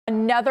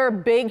another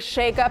big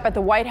shakeup at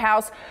the White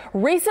House.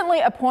 Recently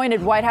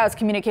appointed White House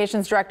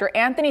Communications Director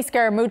Anthony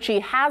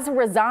Scaramucci has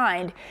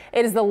resigned.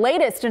 It is the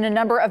latest in a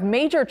number of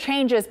major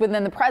changes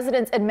within the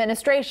president's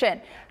administration.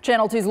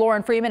 Channel 2's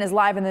Lauren Freeman is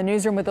live in the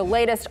newsroom with the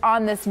latest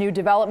on this new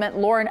development.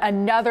 Lauren,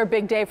 another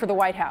big day for the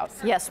White House.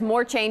 Yes,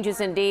 more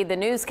changes indeed. The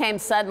news came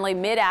suddenly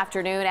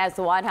mid-afternoon as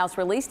the White House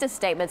released a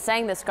statement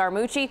saying that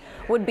Scaramucci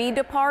would be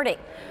departing.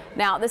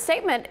 Now, the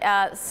statement,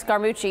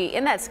 Scaramucci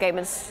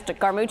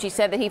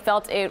said that he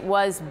felt it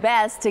was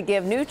best to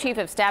give new Chief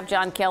of Staff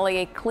John Kelly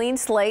a clean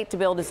slate to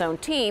build his own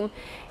team.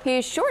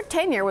 His short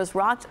tenure was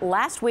rocked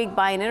last week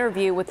by an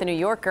interview with The New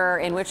Yorker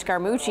in which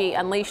Scaramucci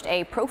unleashed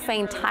a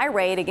profane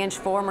tirade against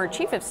former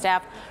Chief of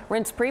Staff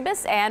Reince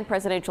Priebus and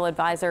presidential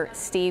advisor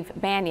Steve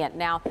Bannon.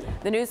 Now,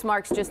 the news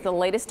marks just the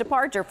latest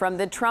departure from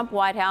the Trump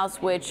White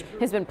House, which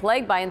has been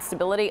plagued by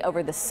instability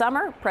over the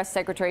summer. Press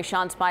Secretary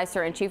Sean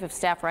Spicer and Chief of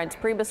Staff Reince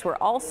Priebus were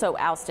also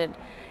ousted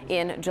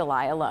in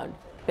July alone.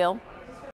 Bill?